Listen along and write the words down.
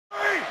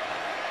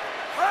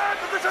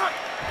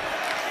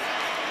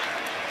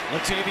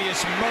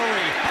Latavius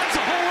Murray has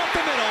a hole up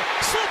the middle,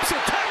 slips a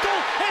tackle,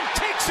 and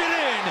takes it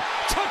in.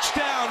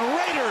 Touchdown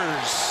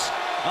Raiders!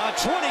 A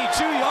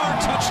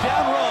 22-yard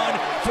touchdown run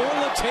for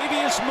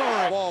Latavius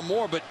Murray. Ball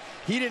more, but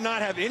he did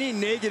not have any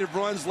negative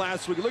runs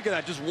last week. Look at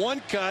that, just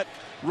one cut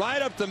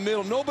right up the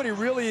middle. Nobody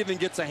really even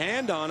gets a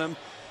hand on him,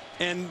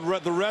 and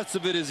the rest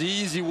of it is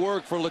easy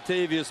work for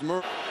Latavius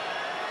Murray.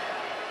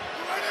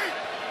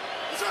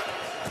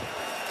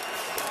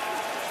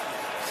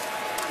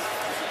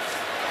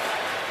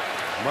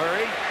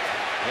 Murray,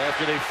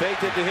 after they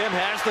faked it to him,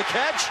 has the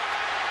catch.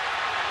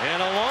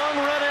 And a long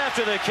run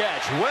after the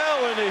catch.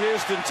 Well into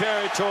Houston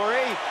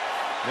territory.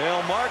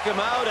 They'll mark him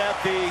out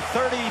at the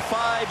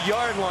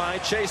 35-yard line.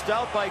 Chased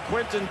out by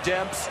Quentin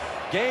Demps.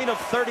 Gain of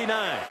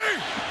 39.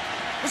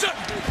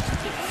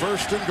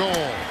 First and goal.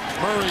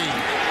 Murray.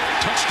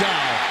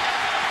 Touchdown.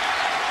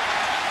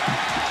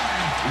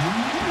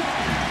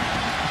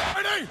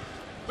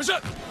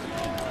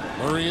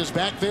 Murray is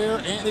back there,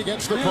 and he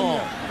gets the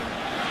call.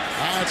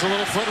 It's a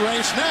little foot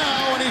race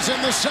now, and he's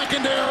in the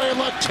secondary.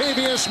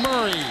 Latavius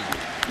Murray.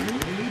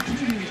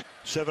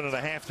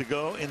 7.5 to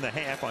go in the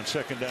half on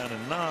 2nd down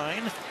and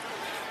 9.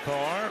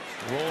 Carr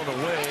rolling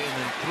away and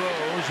then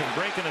throws and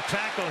breaking a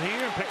tackle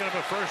here and picking up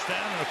a first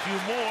down, and a few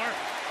more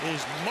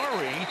is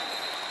Murray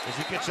as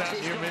he gets out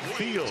near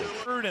midfield.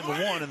 3rd and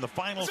 1 in the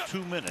final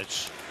 2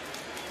 minutes.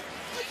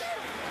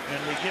 And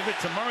they give it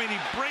to Murray, and he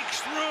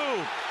breaks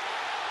through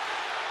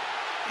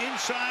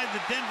inside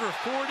the Denver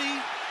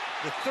 40.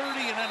 The 30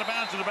 and out of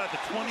bounds at about the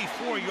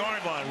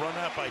 24-yard line, run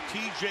out by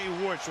T.J.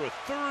 Ward. So a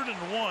 3rd and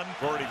 1.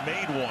 Already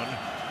made one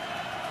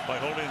by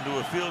holding him to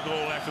a field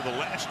goal after the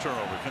last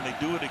turnover. Can they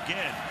do it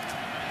again?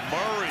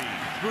 Murray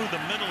through the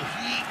middle.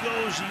 He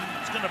goes.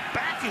 He's going to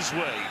back his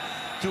way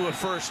to a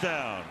first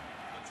down.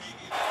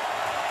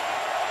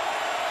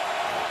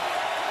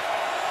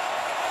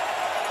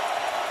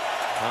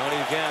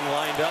 Clowney again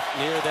lined up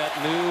near that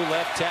new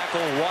left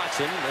tackle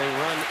Watson. They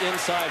run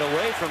inside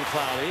away from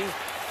Clowney.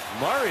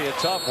 Murray, a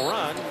tough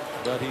run,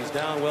 but he's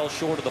down well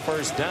short of the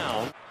first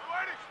down.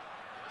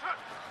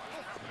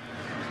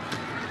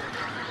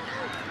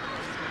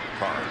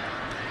 Carr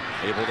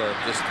able to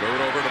just throw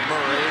it over to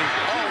Murray.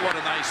 Oh, what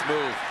a nice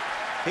move.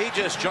 He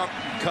just jumped,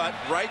 cut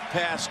right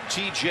past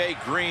T.J.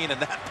 Green, and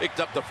that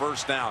picked up the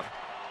first down.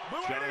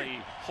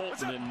 Johnny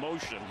Holton in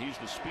motion. He's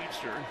the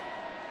speedster.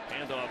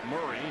 Hand off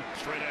Murray.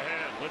 Straight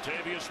ahead.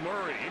 Latavius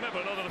Murray. He might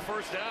have another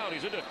first down.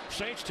 He's into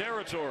Saints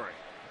territory.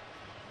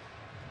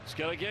 He's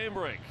got a game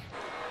break.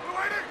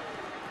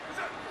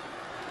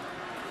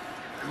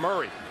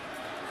 Murray.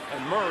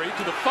 And Murray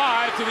to the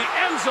 5, to the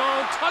end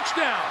zone.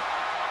 Touchdown.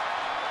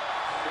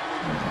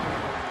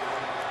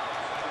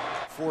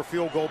 4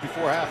 field goal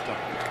before halftime.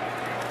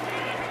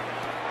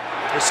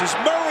 This is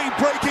Murray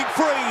breaking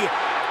free.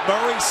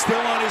 Murray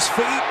still on his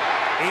feet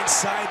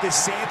inside the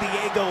San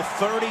Diego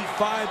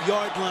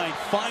 35-yard line.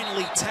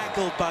 Finally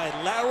tackled by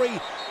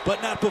Larry,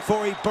 but not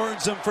before he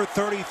burns him for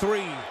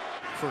 33.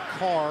 For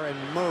Carr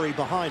and Murray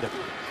behind him.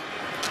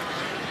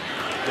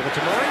 Give it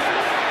to Murray.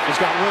 He's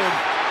got room.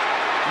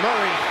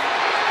 Murray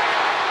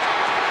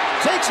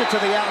takes it to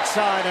the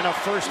outside and a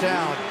first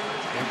down.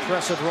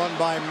 Impressive run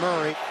by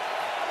Murray.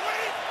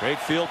 Great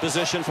field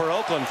position for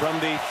Oakland from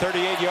the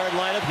 38-yard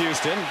line of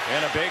Houston.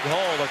 And a big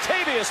hole.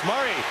 Latavius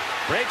Murray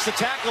breaks the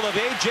tackle of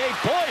A.J.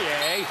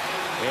 Boye.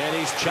 And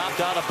he's chopped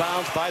out of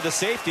bounds by the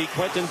safety,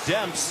 Quentin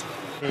Demps.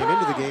 Came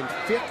into the game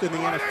 5th in the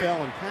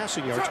NFL in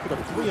passing yards, put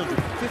up 315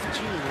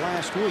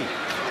 last week.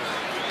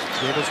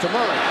 Give it to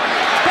Murray.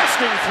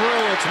 Busting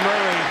through, it's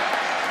Murray.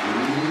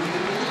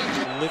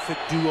 Prolific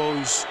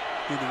duos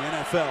in the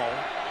NFL.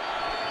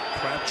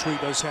 Crabtree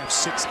does have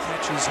 6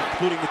 catches,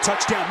 including the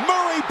touchdown.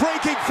 Murray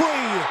breaking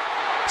free.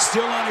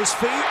 Still on his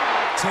feet,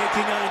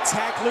 taking on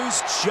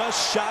tacklers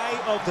just shy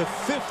of the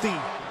 50.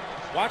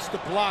 Watch the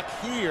block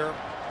here,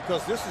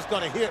 because this is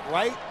going to hit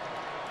right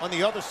on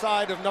the other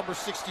side of number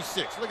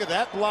 66. Look at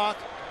that block,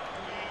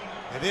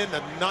 and then the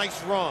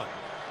nice run.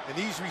 And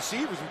these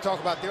receivers, we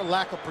talk about their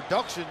lack of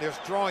production, they're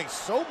drawing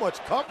so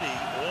much company.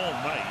 All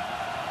night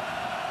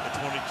at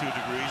 22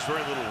 degrees,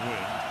 very little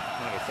wind,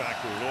 not a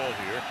factor at all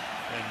here.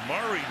 And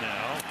Murray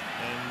now,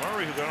 and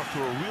Murray, who got off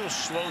to a real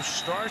slow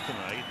start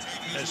tonight,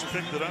 has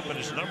picked it up, and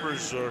his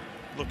numbers are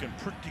looking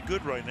pretty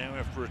good right now.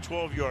 After a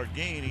 12-yard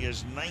gain, he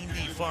has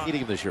 95.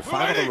 Beating this year,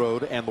 5 on the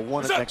road, and the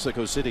 1 at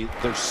Mexico City.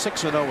 They're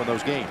 6-0 in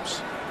those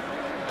games.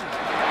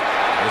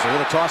 There's a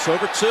little toss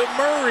over to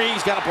Murray.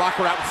 He's got a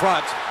blocker out in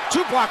front.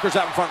 2 blockers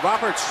out in front.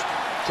 Roberts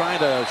trying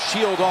to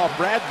shield off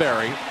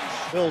Bradbury.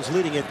 Bills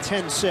leading at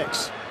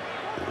 10-6.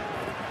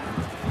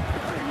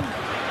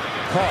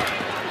 Carr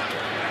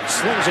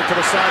slings it to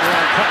the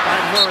sideline, cut by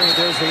Murray.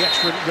 There's the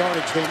extra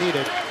yardage they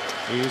needed.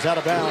 He's out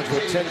of bounds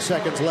with 10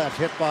 seconds left,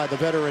 hit by the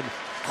veteran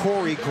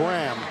Corey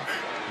Graham.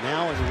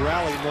 Now in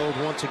rally mode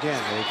once again.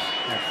 They've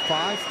had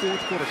 5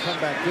 fourth-quarter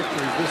comeback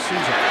victories this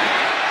season.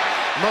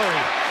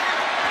 Murray.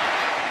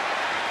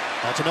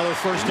 That's another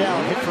first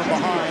down, hit from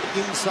behind,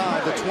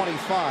 inside the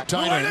 25.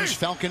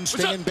 Falcons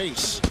stay in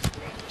base.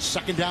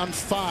 2nd down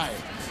 5.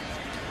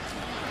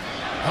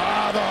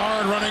 The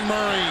hard-running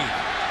Murray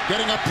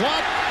getting a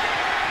block.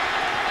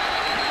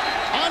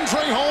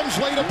 Andre Holmes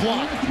laid a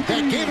block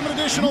that gave him an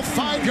additional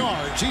 5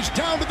 yards. He's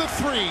down to the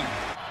 3.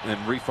 And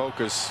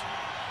refocus.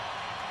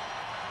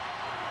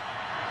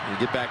 And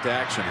get back to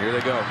action. Here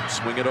they go.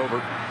 Swing it over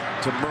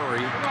to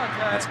Murray.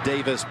 That's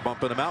Davis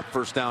bumping him out.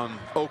 First down,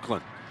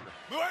 Oakland.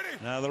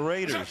 Now the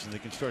Raiders, and they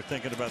can start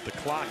thinking about the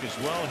clock as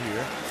well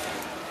here.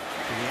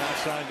 To the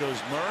outside goes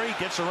Murray,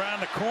 gets around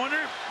the corner.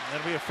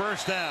 That'll be a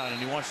first down,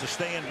 and he wants to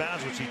stay in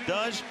bounds, which he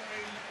does.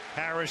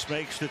 Harris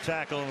makes the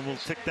tackle, and will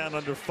tick down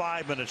under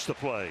 5 minutes to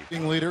play.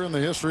 Leader in the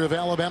history of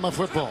Alabama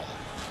football.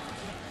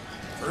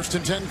 1st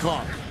and 10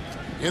 call.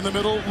 In the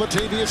middle,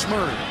 Latavius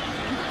Murray.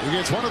 He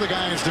gets one of the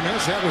guys to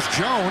miss. That was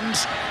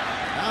Jones.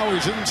 Now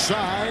he's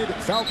inside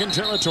Falcon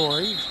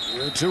territory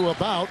to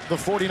about the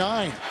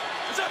 49.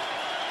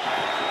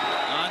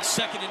 On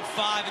 2nd and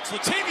 5, it's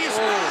Latavius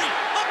Murray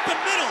up the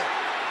middle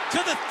to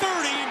the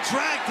 30 and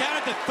dragged down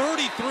at the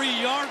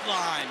 33-yard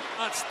line.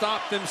 Not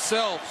stopped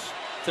themselves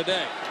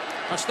today.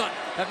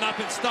 Have not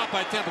been stopped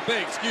by Tampa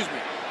Bay, excuse me.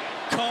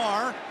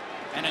 Carr,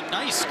 and a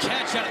nice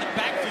catch out of the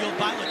backfield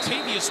by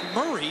Latavius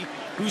Murray,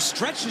 who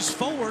stretches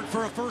forward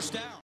for a first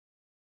down.